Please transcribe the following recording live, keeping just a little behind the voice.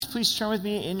please turn with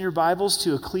me in your Bibles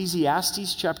to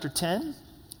Ecclesiastes chapter 10.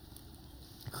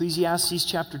 Ecclesiastes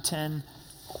chapter 10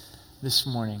 this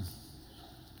morning.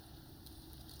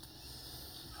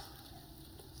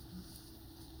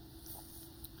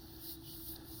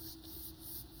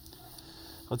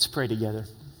 Let's pray together.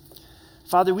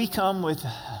 Father, we come with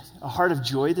a heart of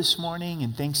joy this morning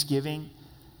and thanksgiving.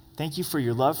 Thank you for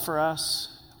your love for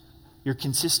us, your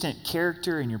consistent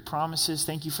character and your promises.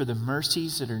 Thank you for the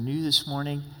mercies that are new this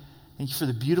morning. Thank you for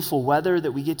the beautiful weather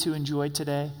that we get to enjoy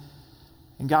today.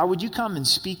 And God, would you come and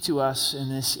speak to us in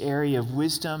this area of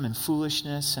wisdom and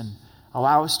foolishness and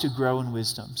allow us to grow in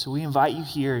wisdom. So we invite you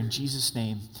here in Jesus'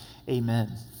 name.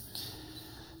 Amen.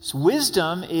 So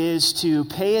wisdom is to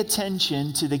pay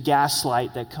attention to the gas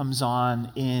light that comes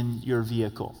on in your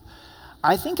vehicle.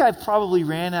 I think I've probably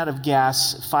ran out of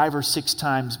gas 5 or 6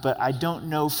 times, but I don't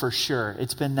know for sure.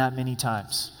 It's been that many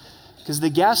times. Because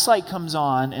the gas light comes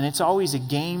on, and it's always a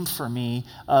game for me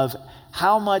of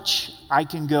how much I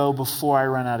can go before I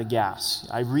run out of gas.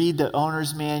 I read the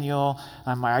owner's manual,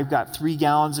 I've got 3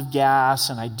 gallons of gas,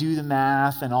 and I do the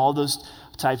math and all those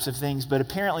types of things. But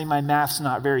apparently my math's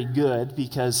not very good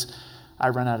because I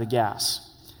run out of gas.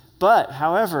 But,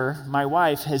 however, my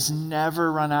wife has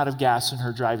never run out of gas in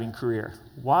her driving career.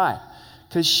 Why?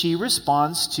 Because she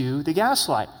responds to the gas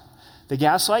light. The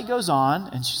gas light goes on,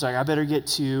 and she's like, I better get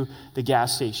to the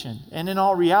gas station. And in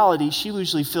all reality, she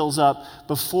usually fills up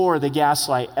before the gas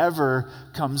light ever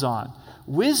comes on.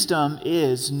 Wisdom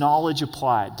is knowledge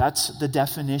applied. That's the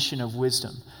definition of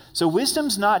wisdom. So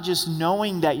wisdom's not just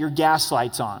knowing that your gas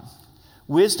light's on.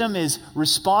 Wisdom is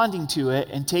responding to it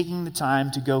and taking the time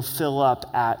to go fill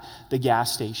up at the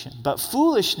gas station. But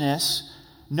foolishness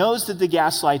knows that the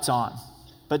gas light's on,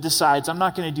 but decides, I'm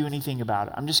not going to do anything about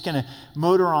it. I'm just going to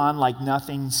motor on like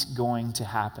nothing's going to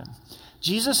happen.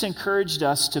 Jesus encouraged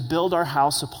us to build our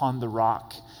house upon the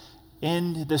rock.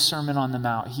 In the Sermon on the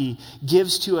Mount, he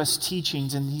gives to us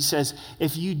teachings, and he says,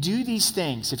 if you do these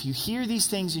things, if you hear these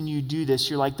things and you do this,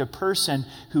 you're like the person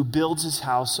who builds his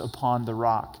house upon the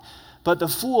rock. But the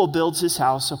fool builds his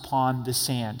house upon the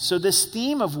sand. So this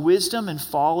theme of wisdom and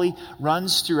folly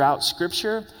runs throughout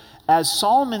Scripture. As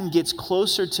Solomon gets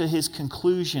closer to his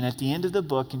conclusion at the end of the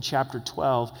book in chapter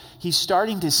 12, he's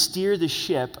starting to steer the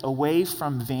ship away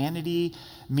from vanity,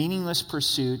 meaningless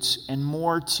pursuits, and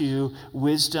more to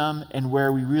wisdom and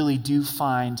where we really do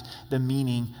find the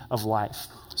meaning of life.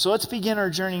 So let's begin our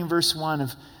journey in verse 1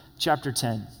 of chapter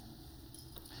 10.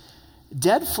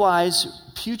 Dead flies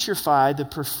putrefy the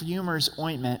perfumer's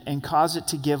ointment and cause it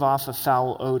to give off a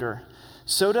foul odor.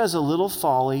 So does a little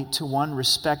folly to one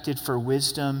respected for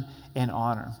wisdom and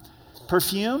honor.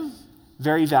 Perfume,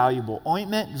 very valuable.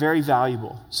 Ointment, very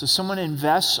valuable. So someone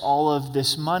invests all of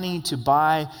this money to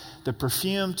buy the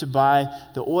perfume, to buy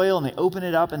the oil, and they open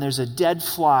it up and there's a dead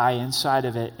fly inside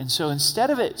of it. And so instead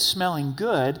of it smelling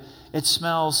good, it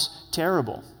smells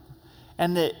terrible.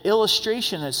 And the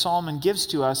illustration that Solomon gives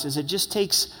to us is it just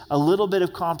takes a little bit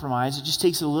of compromise, it just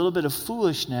takes a little bit of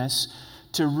foolishness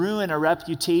to ruin a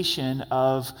reputation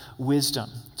of wisdom,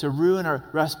 to ruin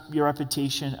your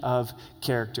reputation of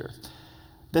character.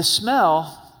 The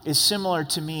smell is similar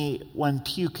to me when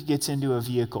puke gets into a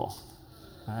vehicle.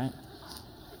 All right?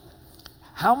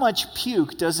 How much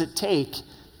puke does it take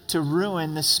to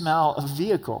ruin the smell of a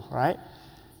vehicle, right?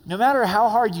 No matter how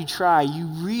hard you try, you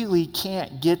really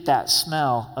can't get that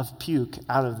smell of puke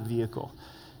out of the vehicle.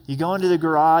 You go into the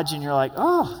garage and you're like,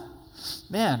 oh,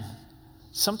 man,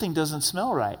 something doesn't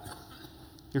smell right.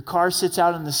 Your car sits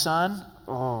out in the sun,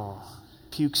 oh,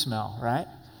 puke smell, right?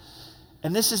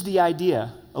 And this is the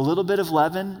idea. A little bit of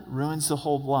leaven ruins the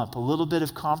whole lump. A little bit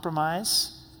of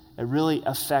compromise, it really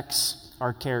affects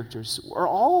our characters. We're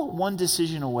all one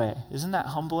decision away. Isn't that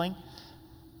humbling?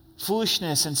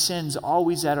 Foolishness and sin's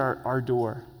always at our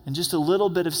door. And just a little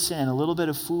bit of sin, a little bit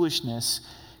of foolishness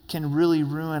can really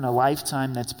ruin a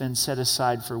lifetime that's been set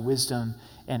aside for wisdom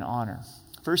and honor.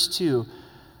 Verse 2,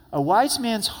 a wise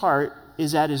man's heart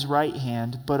is at his right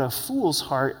hand, but a fool's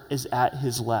heart is at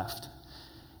his left.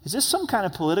 Is this some kind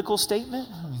of political statement?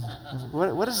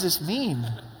 What does this mean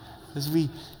as we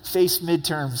face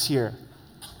midterms here?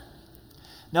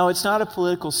 No, it's not a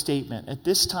political statement. At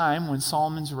this time, when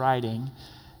Solomon's writing,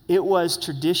 it was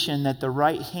tradition that the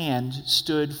right hand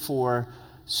stood for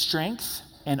strength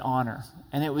and honor.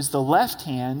 And it was the left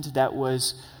hand that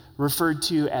was referred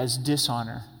to as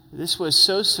dishonor. This was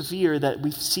so severe that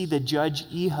we see the judge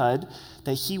Ehud,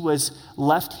 that he was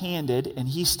left-handed, and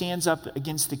he stands up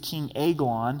against the king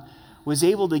Eglon, was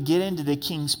able to get into the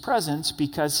king's presence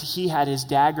because he had his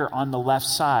dagger on the left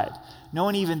side. No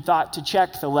one even thought to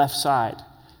check the left side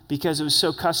because it was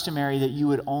so customary that you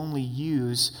would only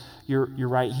use your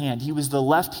right hand. He was the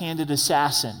left-handed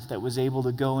assassin that was able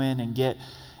to go in and get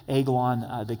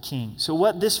Eglon the king. So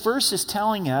what this verse is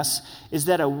telling us is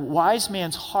that a wise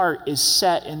man's heart is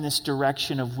set in this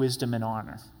direction of wisdom and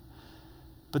honor.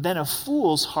 But then a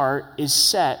fool's heart is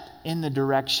set in the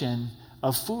direction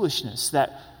of foolishness.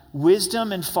 That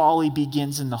wisdom and folly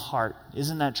begins in the heart.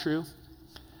 Isn't that true?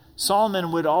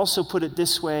 Solomon would also put it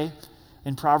this way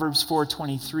in Proverbs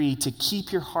 4:23, to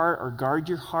keep your heart or guard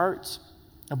your heart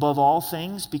above all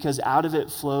things, because out of it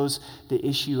flows the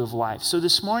issue of life. So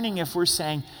this morning, if we're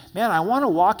saying, man, I want to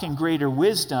walk in greater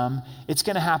wisdom, it's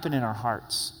going to happen in our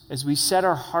hearts as we set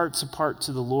our hearts apart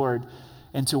to the Lord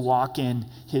and to walk in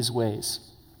his ways.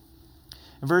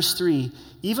 In verse 3,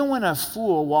 even when a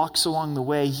fool walks along the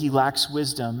way, he lacks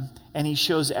wisdom, and he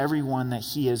shows everyone that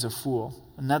he is a fool.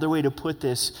 Another way to put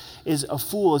this is a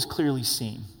fool is clearly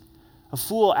seen. A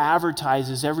fool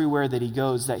advertises everywhere that he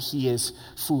goes that he is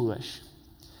foolish.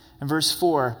 In verse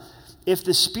 4, if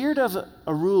the spirit of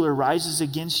a ruler rises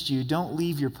against you, don't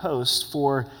leave your post,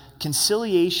 for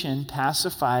conciliation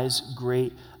pacifies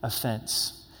great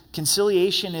offense.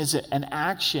 Conciliation is an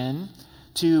action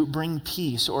to bring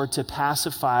peace or to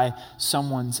pacify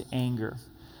someone's anger.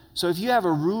 So if you have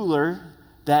a ruler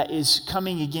that is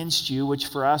coming against you, which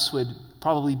for us would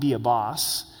probably be a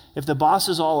boss, if the boss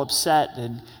is all upset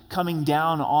and coming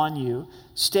down on you,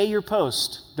 stay your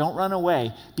post. Don't run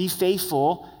away. Be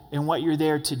faithful in what you're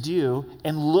there to do,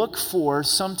 and look for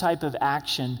some type of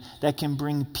action that can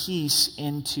bring peace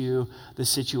into the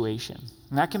situation.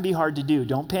 And that can be hard to do.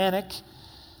 Don't panic.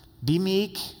 Be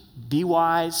meek. Be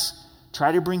wise.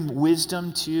 Try to bring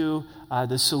wisdom to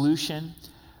the solution.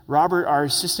 Robert, our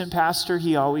assistant pastor,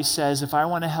 he always says, if I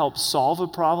want to help solve a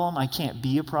problem, I can't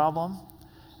be a problem.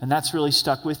 And that's really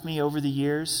stuck with me over the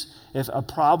years. If a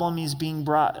problem is being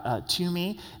brought to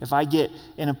me, if I get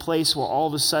in a place where all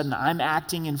of a sudden I'm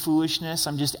acting in foolishness,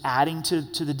 I'm just adding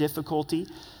to the difficulty.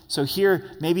 So here,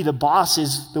 maybe the boss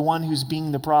is the one who's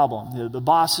being the problem. The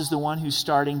boss is the one who's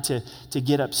starting to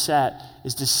get upset,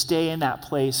 is to stay in that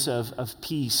place of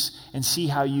peace and see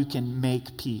how you can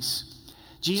make peace.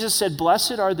 Jesus said,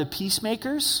 blessed are the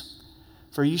peacemakers,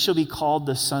 for you shall be called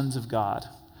the sons of God.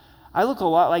 I look a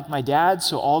lot like my dad,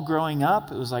 so all growing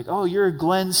up, it was like, oh, you're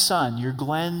Glenn's son, you're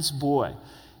Glenn's boy.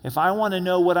 If I want to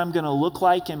know what I'm going to look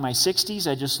like in my 60s,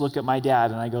 I just look at my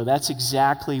dad and I go, that's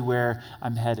exactly where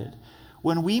I'm headed.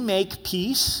 When we make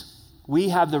peace, we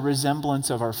have the resemblance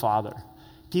of our Father.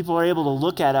 People are able to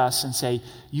look at us and say,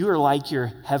 you are like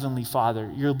your heavenly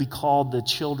Father. You'll be called the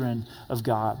children of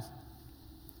God.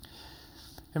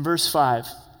 In verse 5,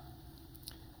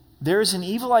 there is an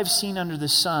evil I've seen under the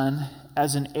sun,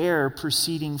 as an heir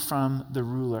proceeding from the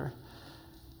ruler.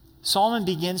 Solomon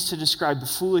begins to describe the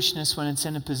foolishness when it's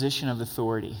in a position of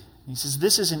authority. He says,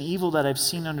 this is an evil that I've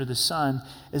seen under the sun,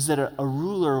 is that a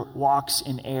ruler walks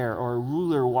in error, or a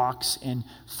ruler walks in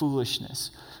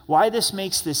foolishness. Why this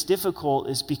makes this difficult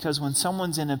is because when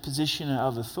someone's in a position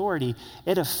of authority,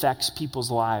 it affects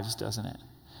people's lives, doesn't it?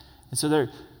 And so their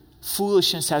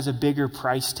foolishness has a bigger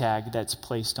price tag that's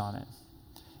placed on it.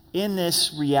 In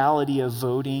this reality of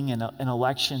voting and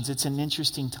elections, it's an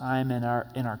interesting time in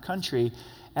our country.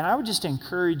 And I would just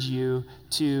encourage you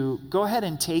to go ahead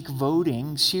and take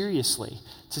voting seriously.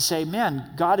 To say,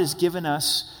 man, God has given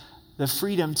us the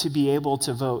freedom to be able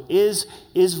to vote. Is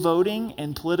voting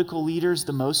and political leaders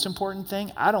the most important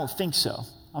thing? I don't think so.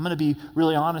 I'm going to be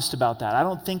really honest about that. I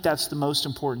don't think that's the most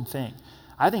important thing.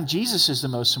 I think Jesus is the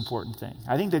most important thing.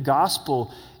 I think the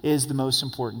gospel is the most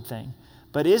important thing.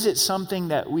 But is it something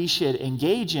that we should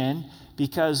engage in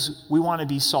because we want to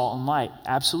be salt and light?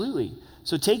 Absolutely.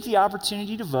 So take the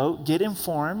opportunity to vote, get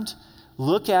informed,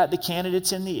 look at the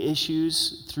candidates and the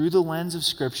issues through the lens of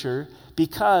Scripture,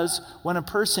 because when a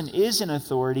person is in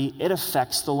authority, it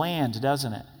affects the land,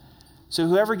 doesn't it? So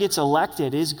whoever gets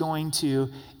elected is going to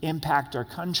impact our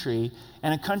country,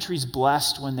 and a country's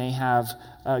blessed when they have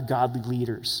godly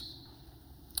leaders.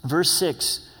 Verse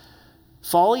 6,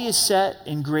 folly is set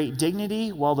in great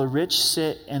dignity, while the rich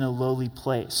sit in a lowly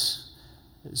place.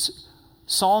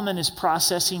 Solomon is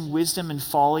processing wisdom and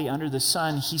folly under the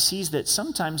sun. He sees that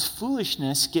sometimes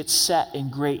foolishness gets set in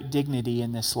great dignity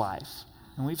in this life.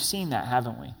 And we've seen that,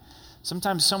 haven't we?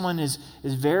 Sometimes someone is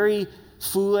very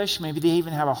foolish. Maybe they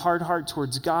even have a hard heart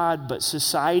towards God, but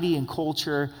society and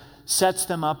culture sets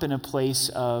them up in a place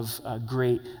of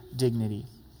great dignity.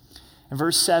 In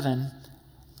verse 7,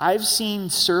 I've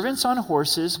seen servants on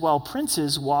horses while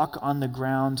princes walk on the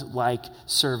ground like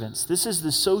servants. This is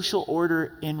the social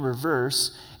order in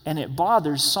reverse, and it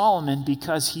bothers Solomon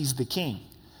because he's the king.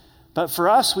 But for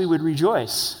us, we would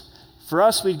rejoice. For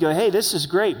us, we'd go, hey, this is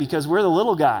great because we're the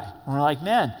little guy. And we're like,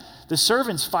 man, the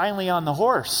servant's finally on the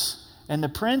horse, and the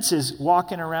prince is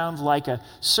walking around like a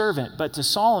servant. But to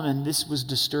Solomon, this was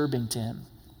disturbing to him.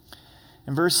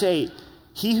 In verse 8,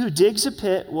 he who digs a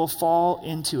pit will fall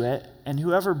into it, and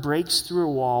whoever breaks through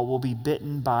a wall will be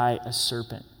bitten by a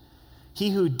serpent. He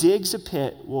who digs a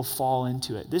pit will fall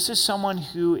into it. This is someone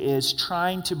who is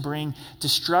trying to bring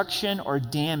destruction or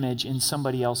damage in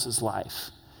somebody else's life.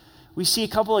 We see a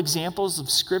couple examples of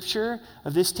scripture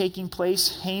of this taking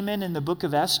place. Haman in the book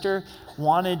of Esther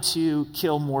wanted to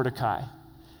kill Mordecai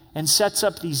and sets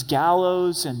up these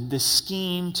gallows and this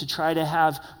scheme to try to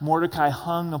have Mordecai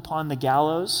hung upon the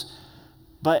gallows.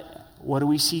 But what do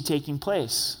we see taking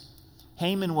place?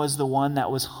 Haman was the one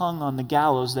that was hung on the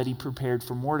gallows that he prepared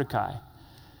for Mordecai.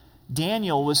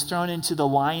 Daniel was thrown into the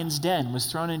lion's den, was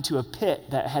thrown into a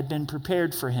pit that had been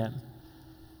prepared for him.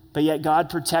 But yet God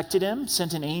protected him,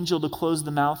 sent an angel to close the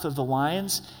mouth of the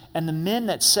lions, and the men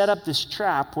that set up this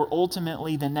trap were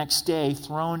ultimately the next day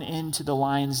thrown into the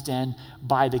lion's den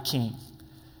by the king.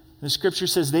 The scripture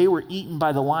says they were eaten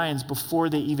by the lions before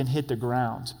they even hit the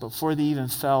ground, before they even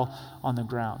fell on the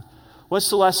ground. What's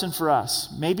the lesson for us?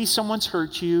 Maybe someone's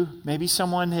hurt you. Maybe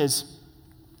someone has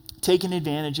taken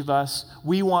advantage of us.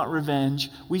 We want revenge.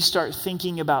 We start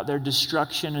thinking about their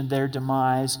destruction and their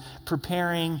demise,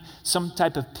 preparing some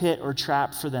type of pit or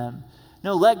trap for them.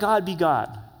 No, let God be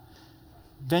God.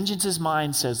 Vengeance is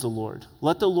mine, says the Lord.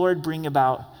 Let the Lord bring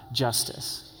about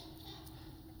justice.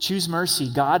 Choose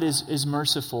mercy. God is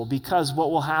merciful, because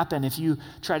what will happen if you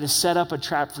try to set up a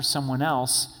trap for someone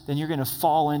else, then you're going to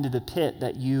fall into the pit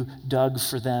that you dug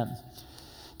for them.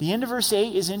 The end of verse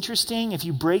 8 is interesting. If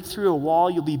you break through a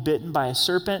wall, you'll be bitten by a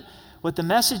serpent. What the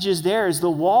message is there is the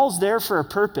wall's there for a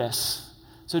purpose,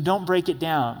 so don't break it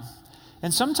down.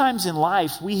 And sometimes in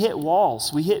life, we hit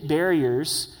walls, we hit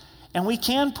barriers, and we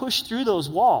can push through those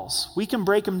walls. We can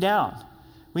break them down.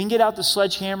 We can get out the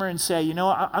sledgehammer and say, you know,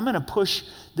 I'm going to push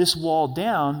this wall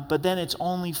down, but then it's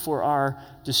only for our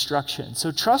destruction.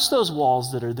 So trust those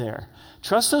walls that are there.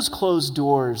 Trust those closed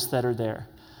doors that are there.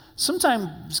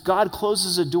 Sometimes God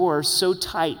closes a door so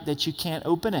tight that you can't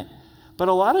open it. But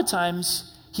a lot of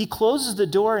times he closes the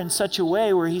door in such a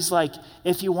way where he's like,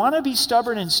 if you want to be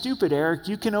stubborn and stupid, Eric,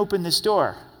 you can open this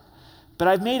door. But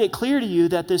I've made it clear to you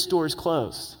that this door is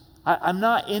closed. I'm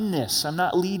not in this. I'm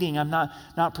not leading. I'm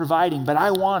not providing, but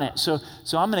I want it. So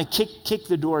I'm going to kick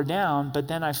the door down, but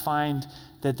then I find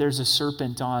that there's a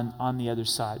serpent on the other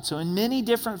side. So in many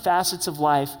different facets of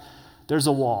life, there's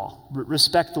a wall.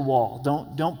 Respect the wall.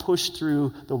 Don't push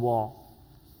through the wall.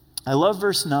 I love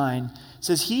verse 9. It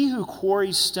says, he who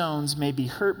quarries stones may be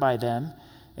hurt by them,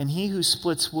 and he who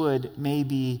splits wood may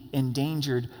be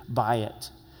endangered by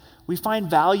it. We find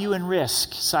value and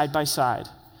risk side by side.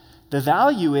 The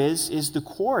value is the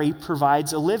quarry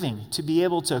provides a living to be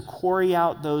able to quarry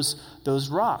out those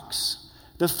rocks.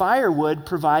 The firewood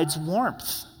provides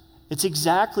warmth. It's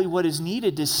exactly what is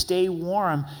needed to stay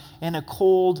warm in a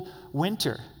cold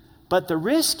winter. But the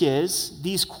risk is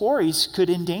these quarries could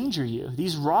endanger you.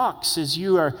 These rocks, as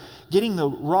you are getting the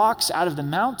rocks out of the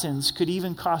mountains, could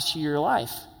even cost you your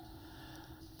life.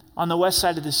 On the west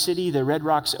side of the city, the Red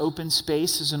Rocks open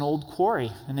space is an old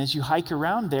quarry. And as you hike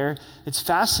around there, it's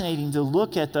fascinating to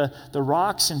look at the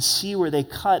rocks and see where they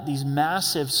cut these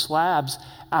massive slabs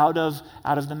out of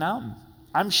the mountain.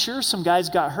 I'm sure some guys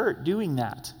got hurt doing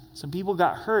that. Some people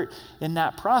got hurt in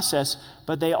that process,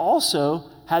 but they also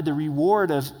had the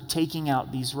reward of taking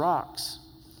out these rocks.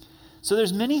 So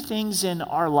there's many things in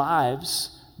our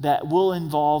lives that will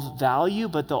involve value,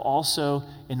 but they'll also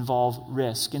involve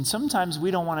risk. And sometimes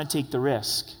we don't want to take the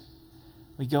risk.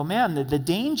 We go, man, the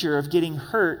danger of getting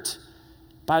hurt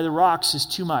by the rocks is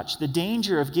too much. The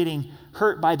danger of getting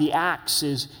hurt by the axe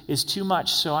is too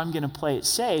much, so I'm going to play it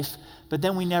safe. But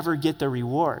then we never get the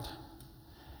reward.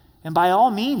 And by all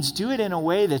means, do it in a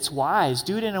way that's wise.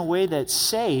 Do it in a way that's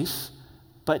safe,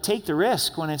 but take the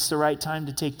risk when it's the right time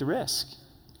to take the risk.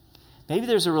 Maybe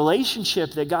there's a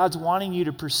relationship that God's wanting you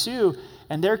to pursue,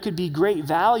 and there could be great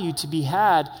value to be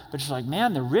had, but you're like,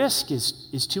 man, the risk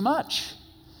is too much.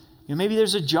 You know, maybe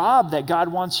there's a job that God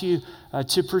wants you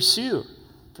to pursue,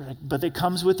 but it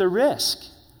comes with a risk.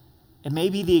 It may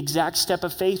be the exact step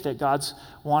of faith that God's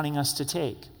wanting us to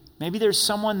take. Maybe there's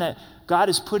someone that God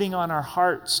is putting on our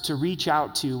hearts to reach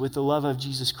out to with the love of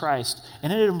Jesus Christ,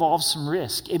 and it involves some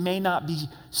risk. It may not be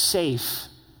safe.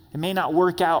 It may not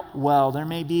work out well. There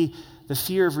may be the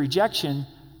fear of rejection,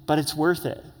 but it's worth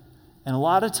it. And a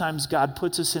lot of times God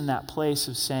puts us in that place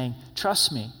of saying,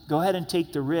 trust me, go ahead and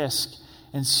take the risk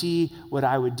and see what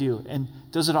I would do. And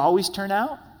does it always turn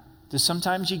out? Does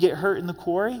sometimes you get hurt in the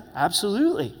quarry?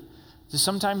 Absolutely. Does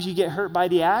sometimes you get hurt by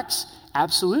the axe?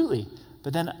 Absolutely.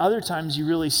 But then other times you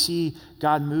really see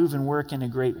God move and work in a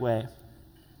great way.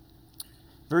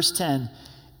 Verse 10,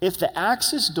 if the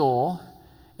axe is dull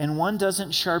and one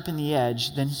doesn't sharpen the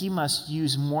edge, then he must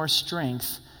use more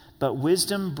strength, but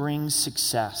wisdom brings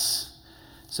success.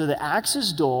 So the axe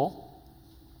is dull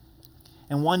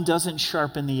and one doesn't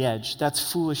sharpen the edge.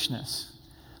 That's foolishness.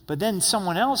 But then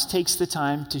someone else takes the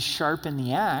time to sharpen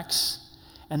the axe,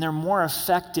 and they're more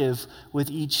effective with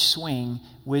each swing.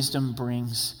 Wisdom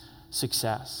brings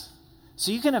success.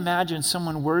 So you can imagine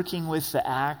someone working with the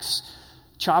axe,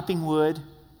 chopping wood,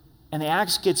 and the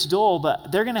axe gets dull,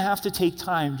 but they're going to have to take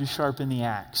time to sharpen the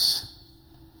axe.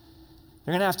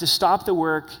 They're going to have to stop the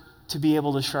work to be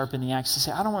able to sharpen the axe. They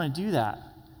say, I don't want to do that.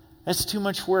 That's too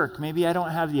much work. Maybe I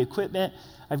don't have the equipment.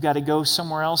 I've got to go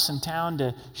somewhere else in town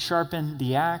to sharpen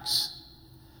the axe.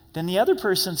 Then the other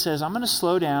person says, I'm going to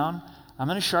slow down. I'm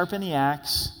going to sharpen the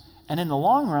axe. And in the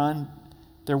long run,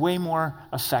 they're way more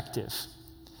effective.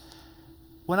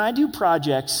 When I do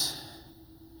projects,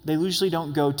 they usually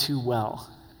don't go too well.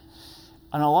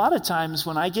 And a lot of times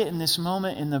when I get in this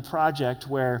moment in the project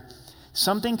where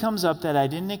something comes up that I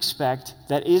didn't expect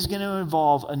that is going to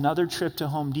involve another trip to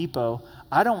Home Depot,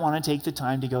 I don't want to take the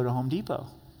time to go to Home Depot.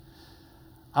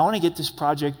 I want to get this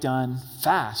project done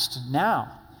fast,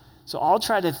 now. So I'll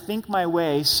try to think my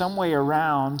way, some way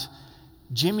around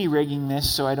jimmy rigging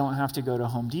this so I don't have to go to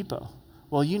Home Depot.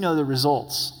 Well, you know the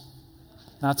results.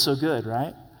 Not so good,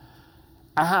 right?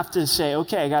 I have to say,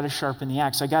 okay, I got to sharpen the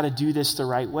axe. I got to do this the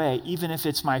right way, even if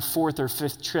it's my 4th or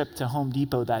 5th trip to Home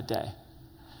Depot that day.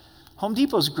 Home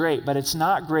Depot's great, but it's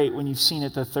not great when you've seen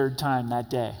it the 3rd time that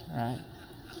day, right?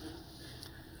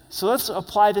 So let's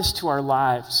apply this to our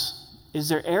lives. Is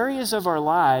there areas of our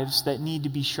lives that need to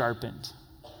be sharpened?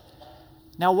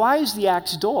 Now, why is the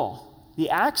axe dull? The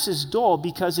axe is dull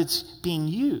because it's being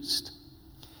used.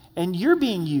 And you're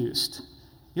being used.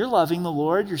 You're loving the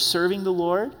Lord. You're serving the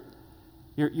Lord.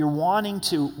 You're wanting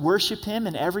to worship Him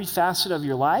in every facet of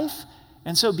your life.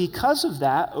 And so because of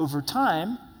that, over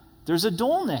time, there's a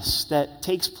dullness that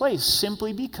takes place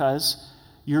simply because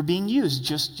you're being used,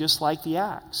 just like the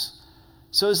axe.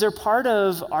 So is there part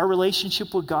of our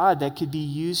relationship with God that could be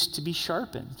used to be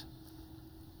sharpened?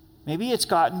 Maybe it's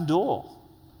gotten dull.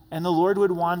 And the Lord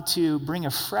would want to bring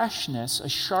a freshness, a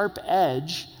sharp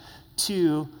edge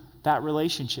to that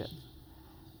relationship.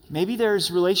 Maybe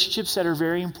there's relationships that are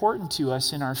very important to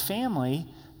us in our family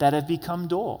that have become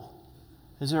dull.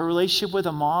 Is there a relationship with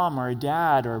a mom or a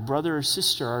dad or a brother or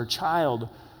sister or a child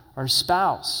or a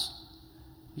spouse?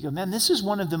 You go, man, this is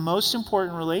one of the most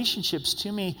important relationships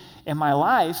to me in my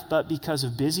life, but because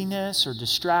of busyness or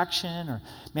distraction or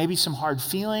maybe some hard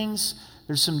feelings,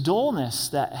 there's some dullness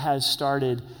that has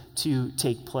started to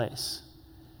take place.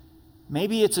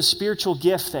 Maybe it's a spiritual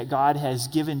gift that God has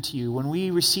given to you. When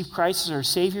we receive Christ as our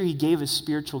Savior, He gave us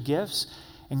spiritual gifts,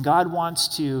 and God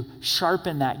wants to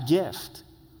sharpen that gift.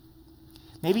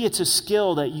 Maybe it's a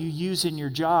skill that you use in your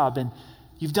job, and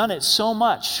you've done it so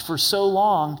much for so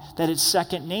long that it's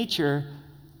second nature,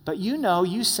 but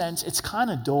you sense it's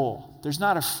kind of dull. There's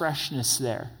not a freshness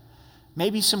there.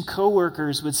 Maybe some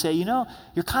coworkers would say,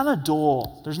 you're kind of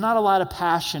dull. There's not a lot of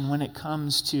passion when it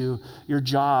comes to your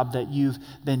job that you've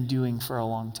been doing for a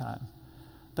long time.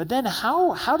 But then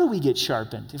how do we get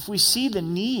sharpened? If we see the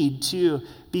need to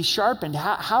be sharpened,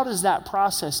 how does that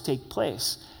process take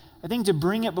place? I think to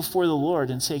bring it before the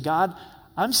Lord and say, God,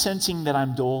 I'm sensing that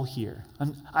I'm dull here.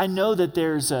 I know that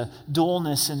there's a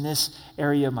dullness in this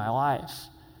area of my life.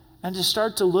 And to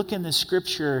start to look in the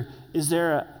Scripture, is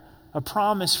there a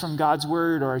promise from God's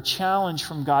Word or a challenge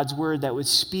from God's Word that would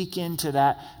speak into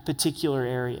that particular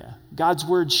area? God's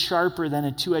Word's sharper than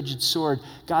a two-edged sword.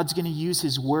 God's going to use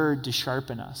His Word to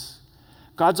sharpen us.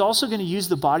 God's also going to use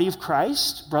the body of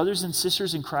Christ, brothers and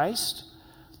sisters in Christ,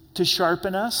 to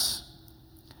sharpen us.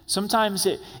 Sometimes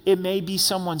it may be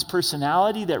someone's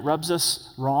personality that rubs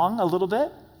us wrong a little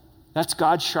bit. That's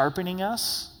God sharpening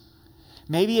us.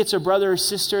 Maybe it's a brother or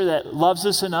sister that loves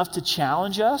us enough to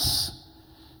challenge us.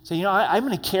 Say, I'm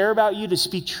going to care about you to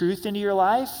speak truth into your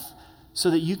life so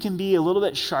that you can be a little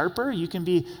bit sharper, you can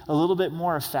be a little bit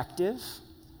more effective.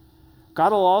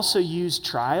 God will also use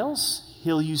trials.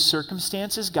 He'll use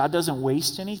circumstances. God doesn't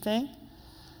waste anything.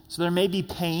 So there may be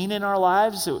pain in our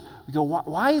lives that we go,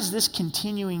 why is this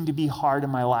continuing to be hard in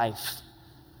my life?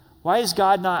 Why has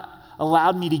God not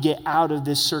allowed me to get out of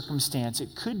this circumstance?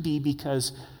 It could be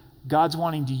because God's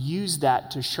wanting to use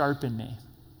that to sharpen me.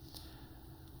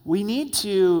 We need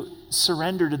to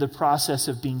surrender to the process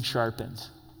of being sharpened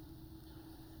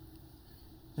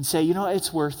and say,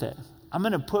 it's worth it. I'm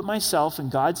going to put myself in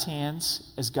God's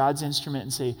hands as God's instrument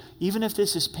and say, even if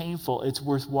this is painful, it's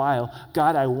worthwhile.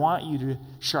 God, I want you to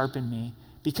sharpen me.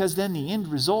 because then the end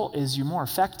result is you're more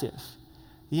effective.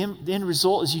 The end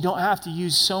result is you don't have to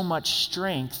use so much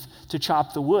strength to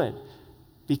chop the wood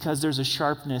because there's a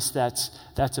sharpness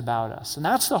that's about us. And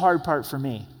that's the hard part for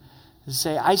me, is to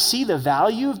say, I see the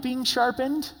value of being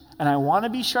sharpened and I want to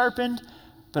be sharpened,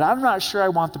 but I'm not sure I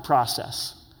want the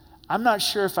process. I'm not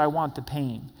sure if I want the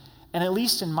pain. And at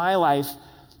least in my life,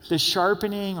 the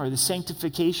sharpening or the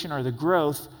sanctification or the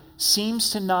growth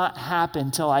seems to not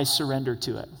happen till I surrender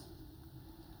to it.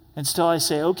 Until I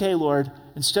say, okay, Lord,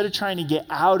 instead of trying to get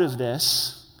out of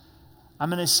this, I'm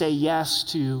going to say yes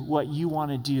to what you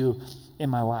want to do in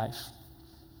my life.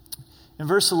 In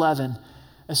verse 11,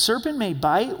 a serpent may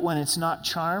bite when it's not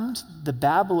charmed. The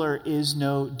babbler is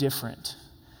no different.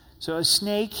 So a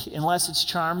snake, unless it's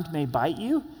charmed, may bite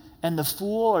you. And the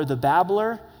fool or the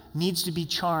babbler needs to be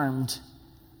charmed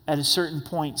at a certain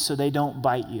point so they don't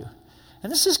bite you.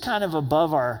 And this is kind of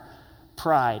above our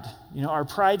pride. Our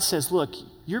pride says, look,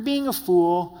 you're being a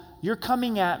fool. You're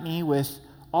coming at me with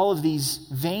all of these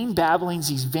vain babblings,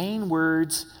 these vain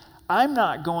words. I'm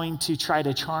not going to try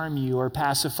to charm you or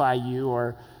pacify you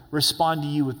or respond to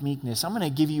you with meekness. I'm going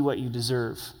to give you what you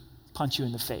deserve. Punch you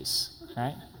in the face,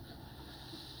 right?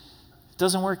 It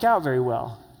doesn't work out very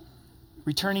well.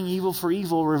 Returning evil for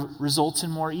evil results in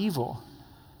more evil.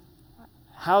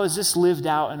 How is this lived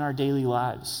out in our daily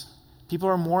lives? People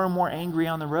are more and more angry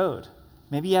on the road.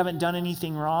 Maybe you haven't done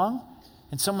anything wrong,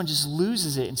 and someone just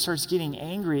loses it and starts getting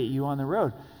angry at you on the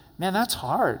road. Man, that's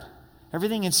hard.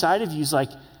 Everything inside of you is like,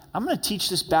 I'm going to teach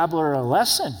this babbler a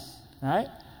lesson, right?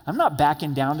 I'm not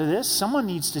backing down to this. Someone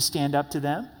needs to stand up to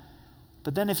them.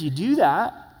 But then if you do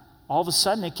that, all of a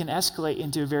sudden it can escalate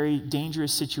into a very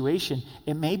dangerous situation.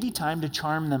 It may be time to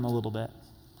charm them a little bit.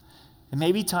 It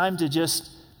may be time to just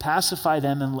pacify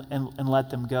them and let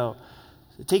them go.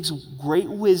 It takes great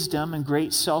wisdom and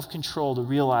great self-control to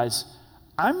realize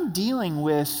I'm dealing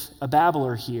with a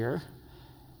babbler here,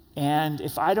 and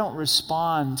if I don't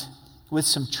respond with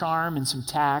some charm and some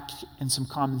tact and some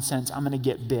common sense, I'm going to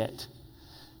get bit.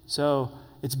 So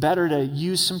it's better to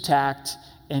use some tact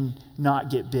and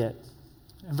not get bit.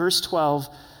 In verse 12,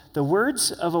 the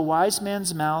words of a wise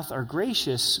man's mouth are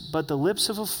gracious, but the lips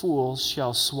of a fool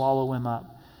shall swallow him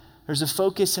up. There's a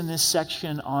focus in this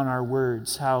section on our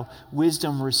words, how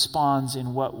wisdom responds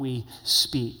in what we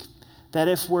speak. That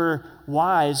if we're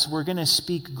wise, we're going to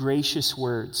speak gracious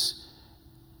words.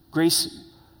 Grace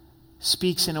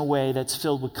speaks in a way that's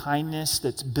filled with kindness,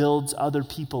 that builds other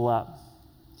people up.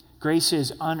 Grace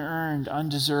is unearned,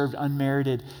 undeserved,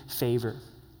 unmerited favor.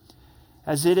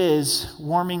 As it is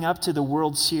warming up to the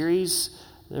World Series,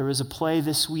 there was a play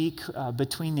this week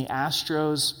between the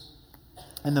Astros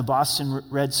and the Boston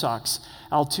Red Sox.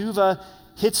 Altuve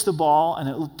hits the ball, and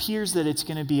it appears that it's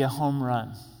going to be a home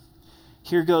run.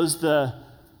 Here goes the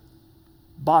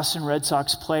Boston Red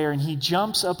Sox player, and he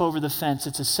jumps up over the fence.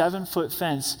 It's a 7-foot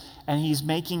fence, and he's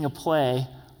making a play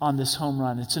on this home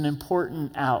run. It's an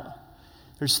important out.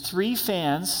 There's 3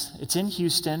 fans. It's in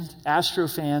Houston, Astro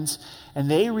fans,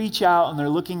 and they reach out, and they're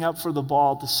looking up for the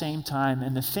ball at the same time,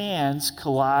 and the fans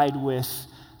collide with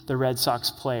the Red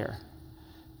Sox player.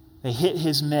 They hit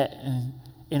his mitt and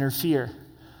interfere.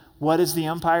 What does the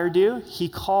umpire do? He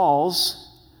calls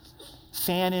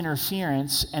fan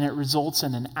interference, and it results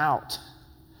in an out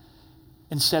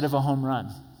instead of a home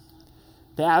run.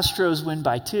 The Astros win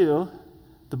by 2.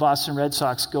 The Boston Red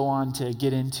Sox go on to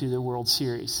get into the World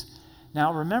Series.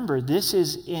 Now remember, this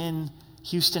is in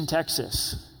Houston,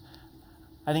 Texas.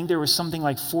 I think there was something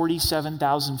like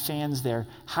 47,000 fans there.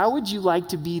 How would you like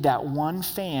to be that one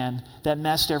fan that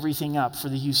messed everything up for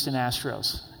the Houston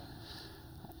Astros?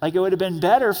 Like, it would have been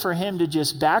better for him to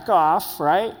just back off,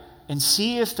 right? And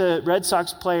see if the Red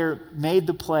Sox player made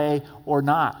the play or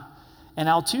not. And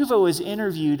Altuve was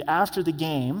interviewed after the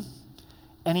game,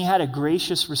 and he had a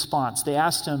gracious response. They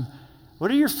asked him, what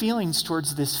are your feelings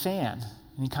towards this fan?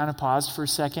 And he kind of paused for a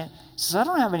second. He says, I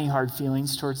don't have any hard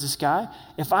feelings towards this guy.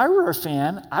 If I were a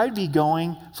fan, I'd be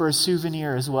going for a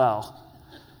souvenir as well,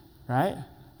 right?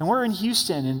 And we're in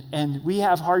Houston, and we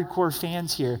have hardcore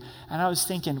fans here. And I was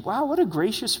thinking, wow, what a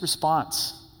gracious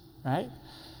response, right?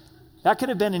 That could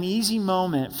have been an easy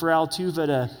moment for Altuve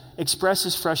to express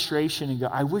his frustration and go,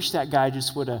 I wish that guy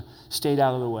just would have stayed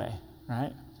out of the way,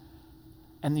 right?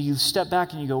 And you step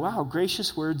back and you go, wow,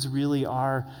 gracious words really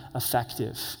are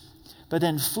effective. But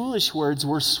then foolish words,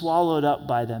 we're swallowed up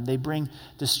by them. They bring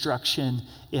destruction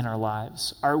in our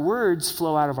lives. Our words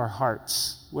flow out of our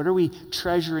hearts. What are we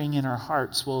treasuring in our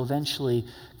hearts will eventually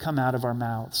come out of our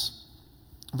mouths.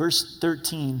 Verse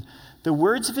 13, the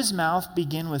words of his mouth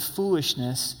begin with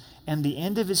foolishness, and the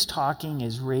end of his talking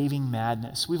is raving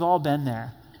madness. We've all been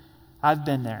there. I've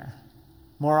been there.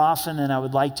 more often than I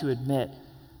would like to admit,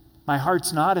 my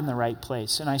heart's not in the right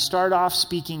place. And I start off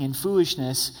speaking in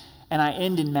foolishness, and I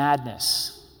end in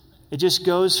madness. It just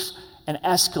goes and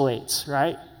escalates,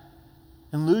 right?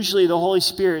 And usually the Holy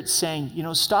Spirit's saying,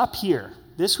 stop here.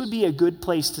 This would be a good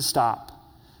place to stop.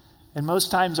 And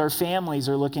most times our families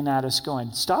are looking at us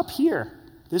going, stop here.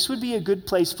 This would be a good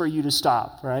place for you to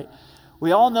stop, right?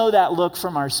 We all know that look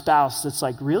from our spouse that's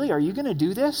like, really? Are you going to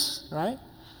do this, right?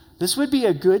 This would be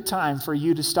a good time for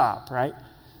you to stop, right?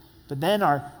 But then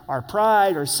our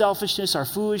pride, our selfishness, our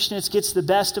foolishness gets the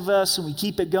best of us, and we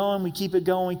keep it going, we keep it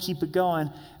going, we keep it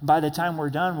going. And by the time we're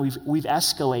done, we've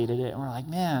escalated it. And we're like,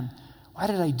 man, why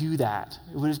did I do that?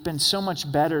 It would have been so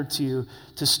much better to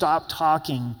stop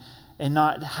talking and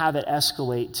not have it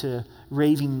escalate to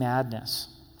raving madness.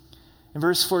 In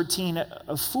verse 14,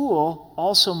 a fool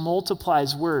also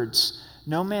multiplies words.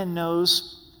 No man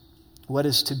knows what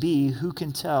is to be. Who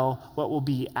can tell what will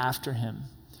be after him?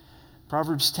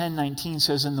 Proverbs 10:19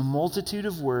 says, in the multitude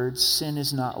of words, sin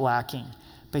is not lacking,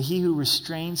 but he who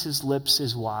restrains his lips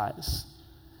is wise.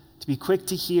 To be quick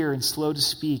to hear and slow to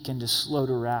speak and to slow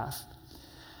to wrath.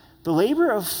 The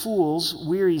labor of fools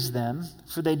wearies them,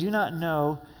 for they do not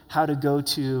know how to go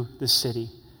to the city.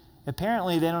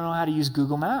 Apparently, they don't know how to use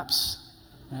Google Maps,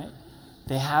 right?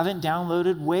 They haven't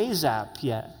downloaded Waze app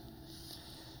yet.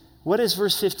 What is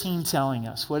verse 15 telling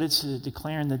us? What it's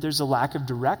declaring that there's a lack of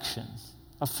direction.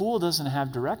 A fool doesn't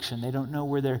have direction. They don't know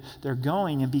where they're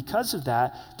going, and because of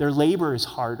that, their labor is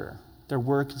harder. Their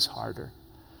work is harder.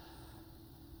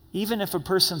 Even if a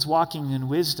person's walking in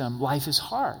wisdom, life is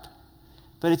hard.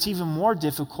 But it's even more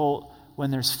difficult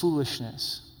when there's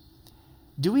foolishness.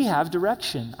 Do we have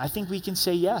direction? I think we can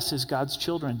say yes as God's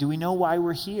children. Do we know why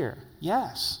we're here?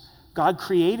 Yes. God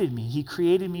created me. He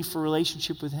created me for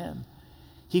relationship with him.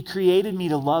 He created me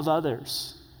to love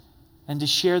others and to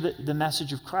share the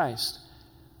message of Christ.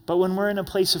 But when we're in a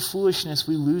place of foolishness,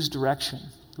 we lose direction.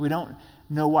 We don't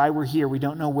know why we're here. We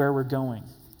don't know where we're going.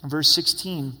 In verse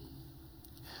 16,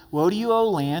 woe to you, O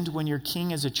land, when your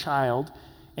king is a child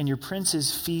and your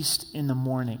princes feast in the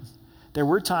morning. There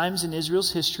were times in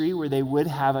Israel's history where they would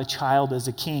have a child as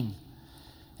a king.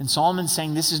 And Solomon's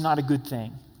saying this is not a good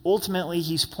thing. Ultimately,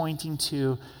 he's pointing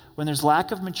to when there's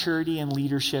lack of maturity and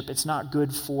leadership, it's not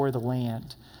good for the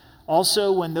land.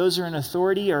 Also, when those are in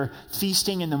authority are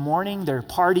feasting in the morning, they're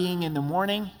partying in the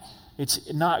morning,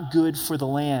 it's not good for the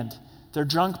land. They're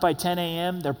drunk by 10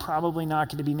 a.m., they're probably not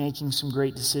going to be making some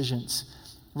great decisions.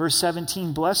 Verse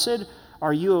 17, blessed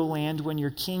are you, O land, when your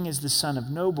king is the son of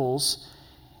nobles,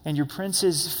 and your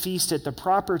princes feast at the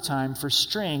proper time for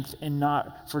strength and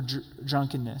not for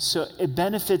drunkenness. So it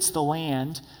benefits the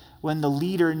land when the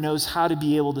leader knows how to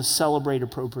be able to celebrate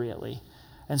appropriately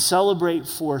and celebrate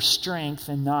for strength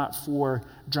and not for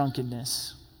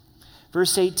drunkenness.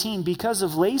 Verse 18, because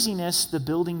of laziness, the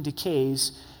building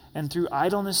decays, and through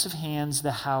idleness of hands,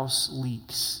 the house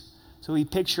leaks. So we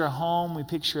picture a home, we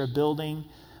picture a building.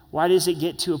 Why does it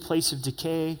get to a place of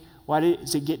decay? Why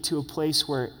does it get to a place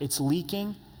where it's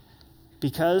leaking?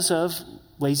 Because of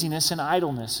laziness and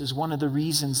idleness is one of the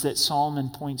reasons that Solomon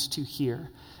points to here.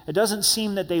 It doesn't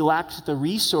seem that they lacked the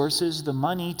resources, the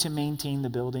money to maintain the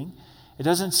building. It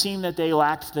doesn't seem that they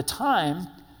lacked the time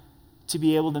to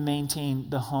be able to maintain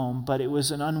the home, but it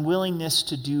was an unwillingness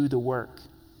to do the work.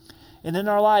 And in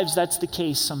our lives, that's the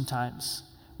case sometimes.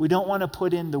 We don't want to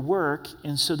put in the work,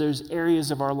 and so there's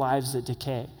areas of our lives that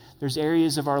decay. There's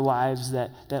areas of our lives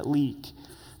that leak.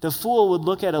 The fool would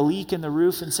look at a leak in the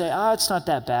roof and say, it's not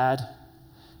that bad.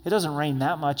 It doesn't rain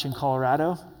that much in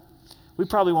Colorado. We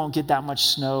probably won't get that much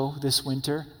snow this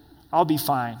winter. I'll be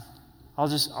fine. I'll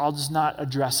just not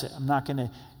address it. I'm not going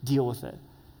to deal with it.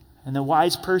 And the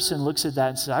wise person looks at that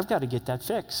and says, I've got to get that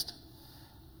fixed.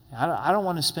 I don't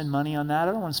want to spend money on that.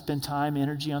 I don't want to spend time,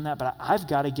 energy on that, but I've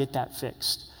got to get that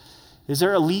fixed. Is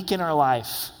there a leak in our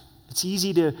life? It's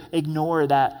easy to ignore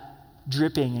that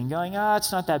dripping and going,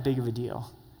 it's not that big of a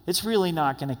deal. It's really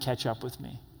not going to catch up with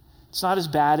me. It's not as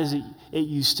bad as it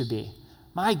used to be.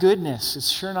 My goodness, it's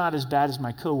sure not as bad as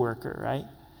my coworker, right?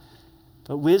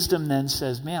 But wisdom then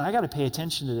says, man, I got to pay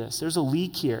attention to this. There's a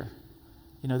leak here.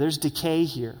 There's decay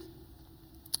here.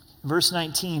 Verse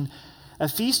 19, a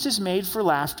feast is made for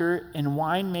laughter and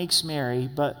wine makes merry,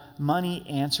 but money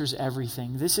answers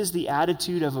everything. This is the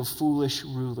attitude of a foolish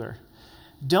ruler.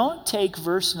 Don't take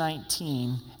verse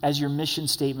 19 as your mission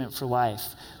statement for life,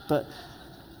 but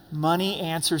money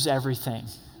answers everything.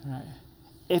 Right?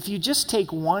 If you just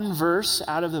take one verse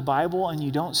out of the Bible and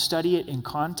you don't study it in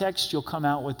context, you'll come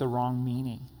out with the wrong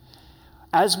meaning.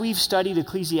 As we've studied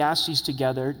Ecclesiastes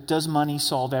together, does money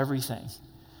solve everything?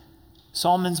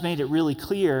 Solomon's made it really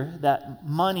clear that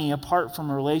money apart from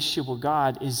a relationship with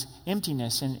God is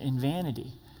emptiness and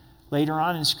vanity. Later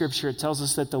on in Scripture, it tells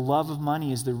us that the love of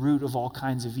money is the root of all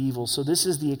kinds of evil. So this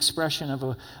is the expression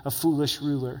of a foolish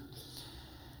ruler.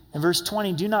 In verse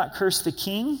 20, do not curse the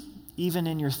king, even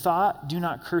in your thought. Do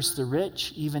not curse the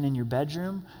rich, even in your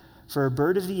bedroom. For a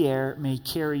bird of the air may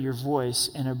carry your voice,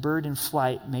 and a bird in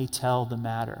flight may tell the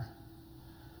matter.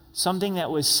 Something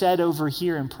that was said over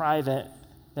here in private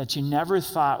that you never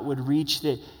thought would reach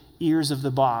the ears of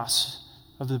the boss,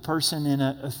 of the person in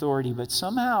authority. But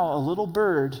somehow a little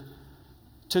bird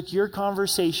took your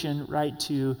conversation right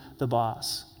to the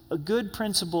boss. A good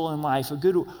principle in life, a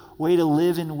good way to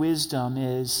live in wisdom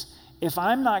is, if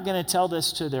I'm not going to tell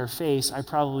this to their face, I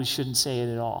probably shouldn't say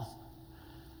it at all.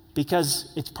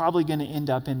 Because it's probably going to end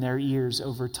up in their ears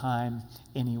over time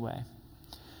anyway.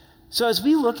 So as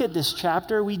we look at this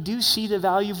chapter, we do see the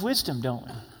value of wisdom, don't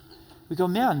we? We go,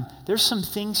 man, there's some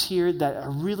things here that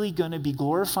are really going to be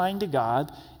glorifying to God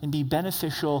and be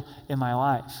beneficial in my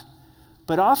life.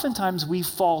 But oftentimes we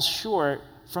fall short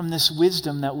from this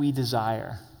wisdom that we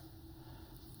desire.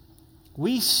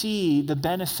 We see the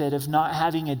benefit of not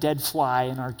having a dead fly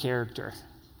in our character,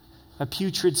 a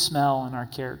putrid smell in our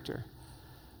character.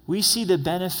 We see the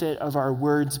benefit of our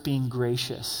words being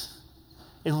gracious,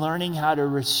 in learning how to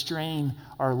restrain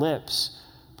our lips.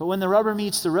 But when the rubber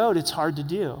meets the road, it's hard to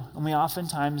do. And we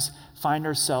oftentimes find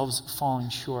ourselves falling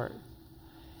short.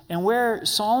 And where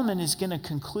Solomon is going to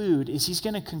conclude is he's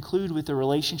going to conclude with the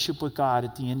relationship with God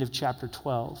at the end of chapter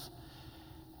 12.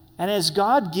 And as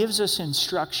God gives us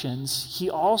instructions, he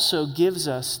also gives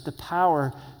us the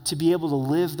power to be able to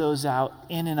live those out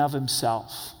in and of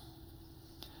himself.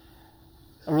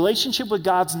 A relationship with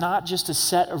God's not just a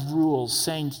set of rules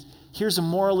saying, here's a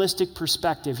moralistic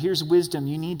perspective, here's wisdom,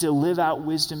 you need to live out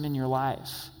wisdom in your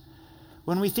life.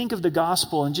 When we think of the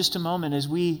gospel in just a moment as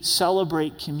we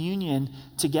celebrate communion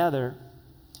together,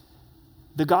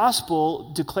 the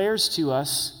gospel declares to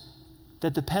us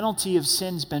that the penalty of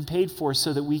sin's been paid for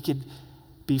so that we could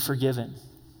be forgiven.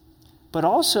 But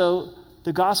also,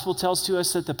 the gospel tells to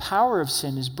us that the power of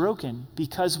sin is broken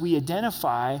because we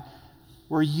identify,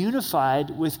 we're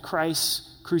unified with Christ's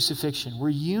crucifixion. We're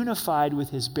unified with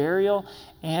his burial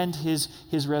and his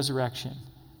resurrection.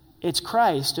 It's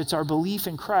Christ, it's our belief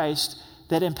in Christ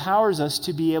that empowers us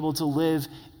to be able to live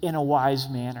in a wise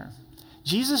manner.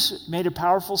 Jesus made a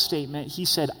powerful statement. He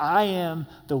said, I am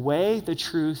the way, the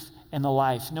truth, and the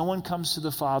life. No one comes to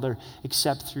the Father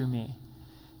except through me.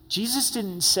 Jesus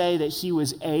didn't say that he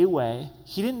was a way.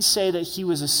 He didn't say that he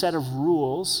was a set of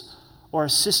rules or a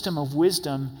system of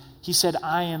wisdom. He said,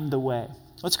 I am the way.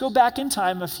 Let's go back in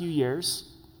time a few years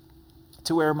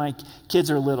to where my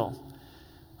kids are little.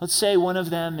 Let's say one of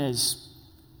them is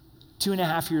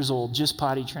 2.5 years old, just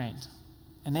potty trained.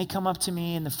 And they come up to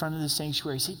me in the front of the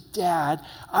sanctuary and say, Dad,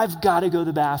 I've got to go to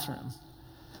the bathroom.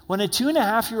 When a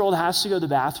 2.5-year-old has to go to the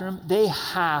bathroom, they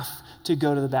have to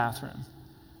go to the bathroom.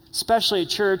 Especially at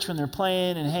church when they're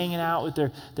playing and hanging out with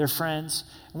their friends.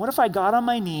 And what if I got on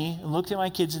my knee and looked at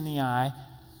my kids in the eye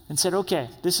and said, okay,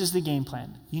 this is the game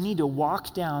plan. You need to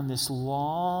walk down this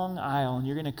long aisle and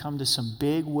you're going to come to some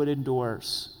big wooden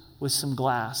doors with some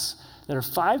glass that are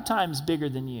 5 times bigger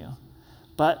than you.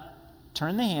 But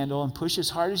turn the handle and push as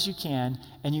hard as you can,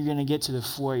 and you're going to get to the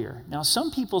foyer. Now, some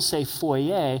people say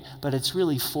foyer, but it's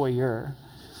really foyer.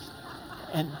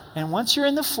 And once you're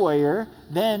in the foyer,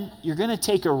 then you're going to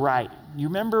take a right. You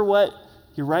remember what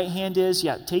your right hand is?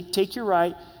 Yeah, take your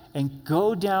right and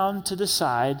go down to the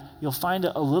side. You'll find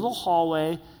a little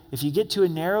hallway. If you get to a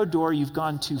narrow door, you've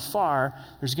gone too far.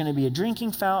 There's going to be a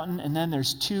drinking fountain, and then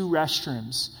there's 2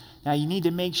 restrooms. Now, you need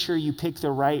to make sure you pick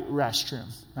the right restroom,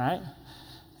 right?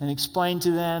 And explain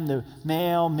to them the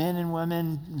male, men and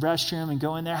women restroom and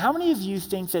go in there. How many of you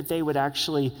think that they would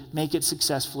actually make it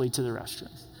successfully to the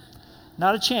restroom?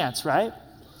 Not a chance, right?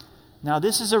 Now,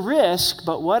 this is a risk,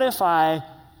 but what if I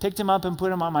picked him up and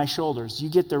put him on my shoulders? You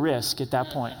get the risk at that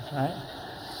point, right?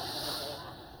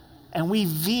 And we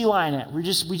V-line it. We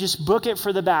just book it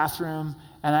for the bathroom,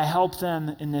 and I help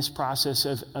them in this process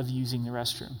of using the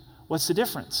restroom. What's the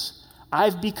difference?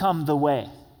 I've become the way.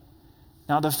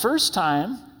 Now, the first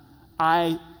time,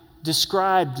 I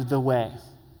described the way.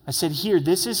 I said, here,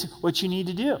 this is what you need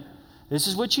to do. This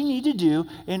is what you need to do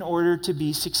in order to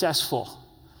be successful.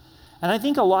 And I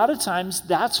think a lot of times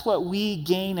that's what we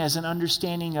gain as an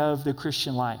understanding of the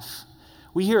Christian life.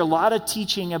 We hear a lot of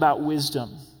teaching about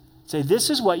wisdom. Say, this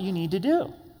is what you need to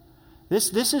do.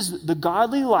 This is the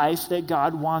godly life that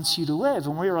God wants you to live.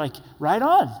 And we're like, right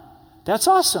on. That's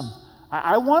awesome.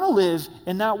 I want to live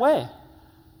in that way.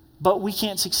 But we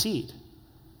can't succeed.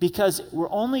 because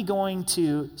we're only going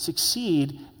to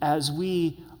succeed as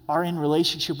we are in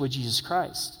relationship with Jesus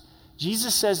Christ.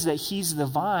 Jesus says that he's the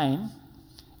vine,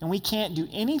 and we can't do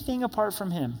anything apart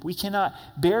from him. We cannot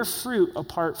bear fruit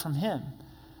apart from him.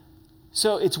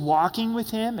 So it's walking with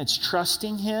him, it's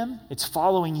trusting him, it's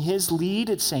following his lead,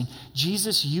 it's saying,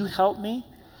 Jesus, you help me.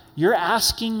 You're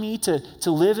asking me to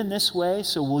live in this way,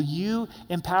 so will you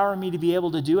empower me to be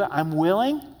able to do it? I'm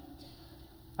willing.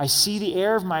 I see the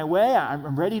error of my way.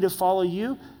 I'm ready to follow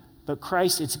you. But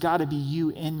Christ, it's got to be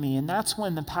you in me. And that's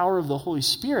when the power of the Holy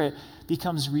Spirit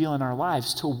becomes real in our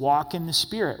lives, to walk in the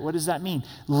Spirit. What does that mean?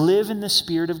 Live in the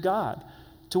Spirit of God,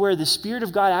 to where the Spirit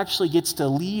of God actually gets to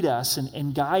lead us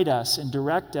and guide us and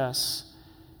direct us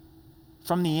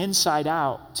from the inside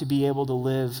out to be able to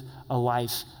live a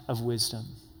life of wisdom.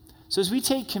 So as we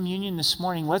take communion this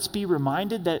morning, let's be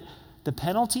reminded that the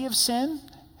penalty of sin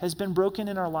has been broken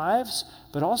in our lives,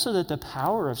 but also that the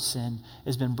power of sin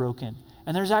has been broken.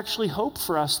 And there's actually hope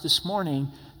for us this morning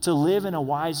to live in a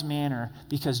wise manner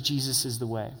because Jesus is the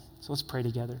way. So let's pray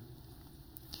together.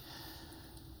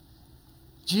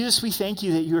 Jesus, we thank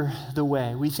you that you're the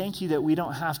way. We thank you that we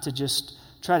don't have to just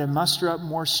try to muster up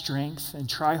more strength and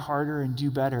try harder and do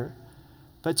better,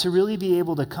 but to really be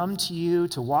able to come to you,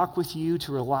 to walk with you,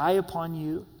 to rely upon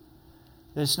you.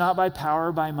 That it's not by power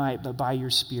or by might, but by your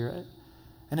Spirit.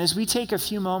 And as we take a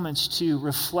few moments to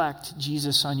reflect,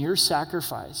 Jesus, on your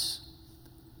sacrifice,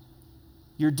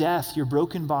 your death, your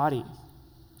broken body,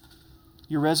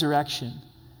 your resurrection,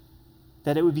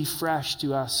 that it would be fresh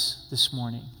to us this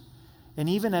morning. And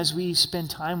even as we spend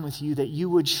time with you, that you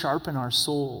would sharpen our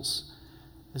souls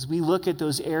as we look at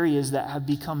those areas that have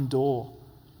become dull,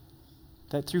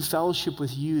 that through fellowship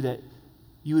with you, that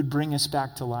you would bring us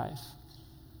back to life.